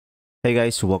Hey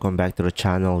guys, welcome back to the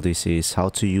channel. This is how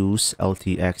to use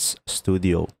LTX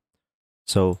Studio.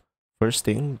 So first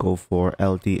thing, go for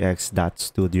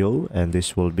LTX.studio and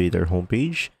this will be their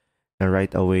homepage. And right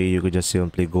away, you could just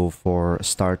simply go for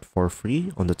start for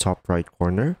free on the top right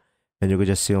corner. And you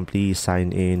could just simply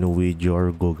sign in with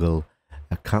your Google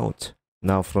account.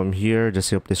 Now from here, just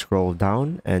simply scroll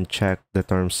down and check the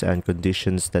terms and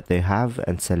conditions that they have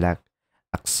and select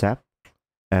accept.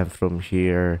 And from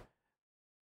here,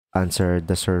 answer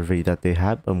the survey that they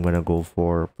have. I'm gonna go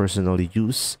for personal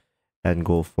use and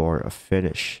go for a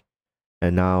finish.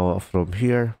 And now from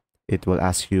here, it will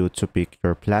ask you to pick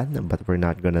your plan, but we're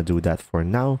not gonna do that for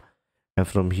now. And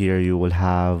from here, you will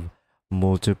have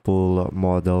multiple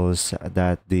models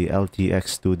that the LTX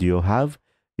Studio have.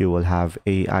 You will have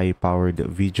AI powered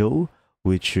video,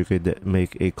 which you could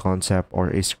make a concept or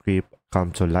a script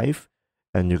come to life,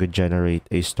 and you could generate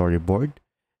a storyboard.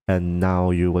 And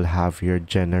now you will have here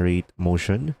generate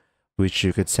motion, which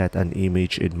you could set an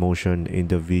image in motion in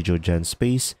the video gen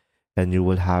space. And you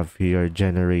will have here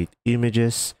generate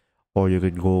images, or you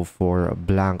could go for a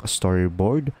blank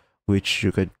storyboard, which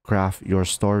you could craft your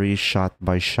story shot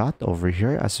by shot over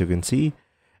here, as you can see.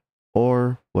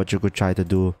 Or what you could try to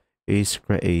do is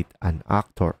create an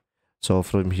actor. So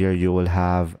from here, you will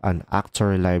have an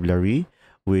actor library,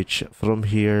 which from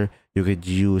here, you could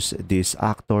use this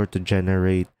actor to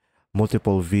generate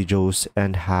multiple videos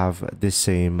and have the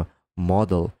same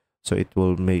model. So it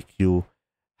will make you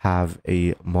have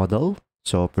a model.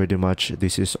 So pretty much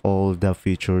this is all the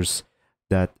features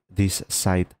that this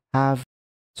site have.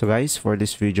 So guys, for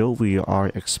this video, we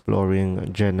are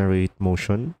exploring generate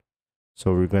motion.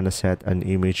 So we're gonna set an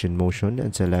image in motion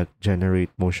and select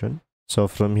generate motion. So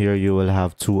from here, you will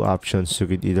have two options. You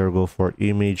could either go for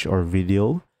image or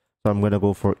video. So I'm gonna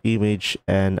go for image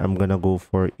and I'm gonna go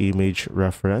for image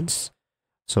reference.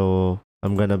 So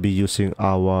I'm gonna be using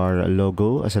our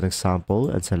logo as an example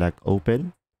and select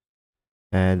open.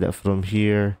 And from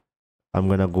here, I'm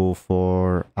gonna go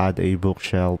for add a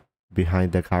bookshelf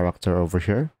behind the character over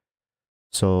here.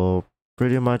 So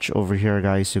pretty much over here,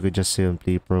 guys, you could just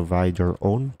simply provide your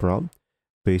own prompt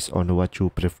based on what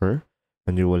you prefer.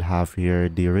 And you will have here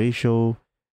the ratio.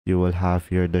 You will have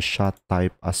here the shot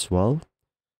type as well.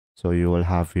 So you will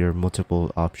have here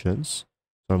multiple options.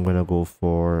 So I'm gonna go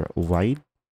for wide.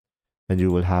 And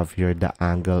you will have here the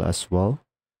angle as well.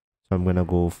 So I'm gonna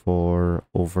go for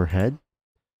overhead.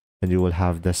 And you will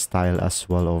have the style as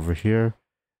well over here.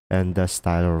 And the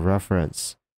style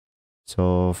reference.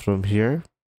 So from here,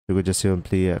 you could just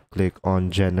simply click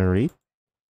on generate.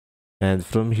 And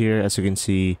from here, as you can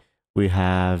see, we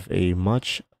have a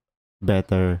much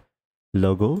better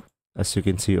logo, as you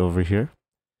can see over here.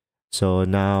 So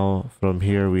now from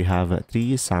here, we have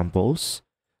three samples.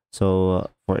 So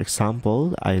for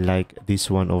example, I like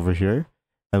this one over here,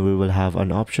 and we will have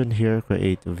an option here,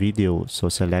 create video. So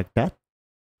select that.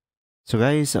 So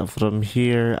guys, from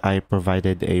here, I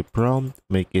provided a prompt,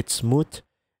 make it smooth,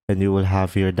 and you will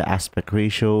have here the aspect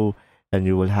ratio, and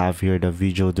you will have here the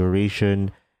video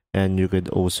duration, and you could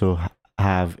also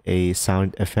have a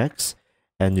sound effects,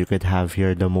 and you could have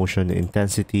here the motion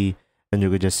intensity, and you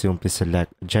could just simply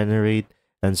select generate.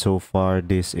 And so far,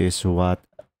 this is what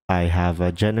I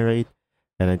have generate,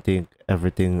 and I think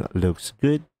everything looks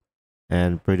good,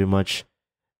 and pretty much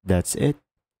that's it.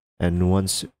 And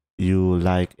once you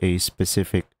like a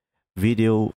specific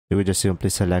video, you would just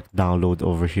simply select download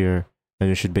over here, and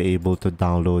you should be able to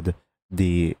download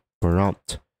the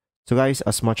prompt. So guys,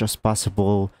 as much as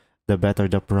possible, the better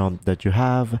the prompt that you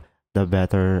have, the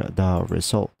better the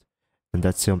result. And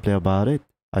that's simply about it.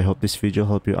 I hope this video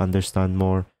helped you understand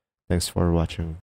more. Thanks for watching.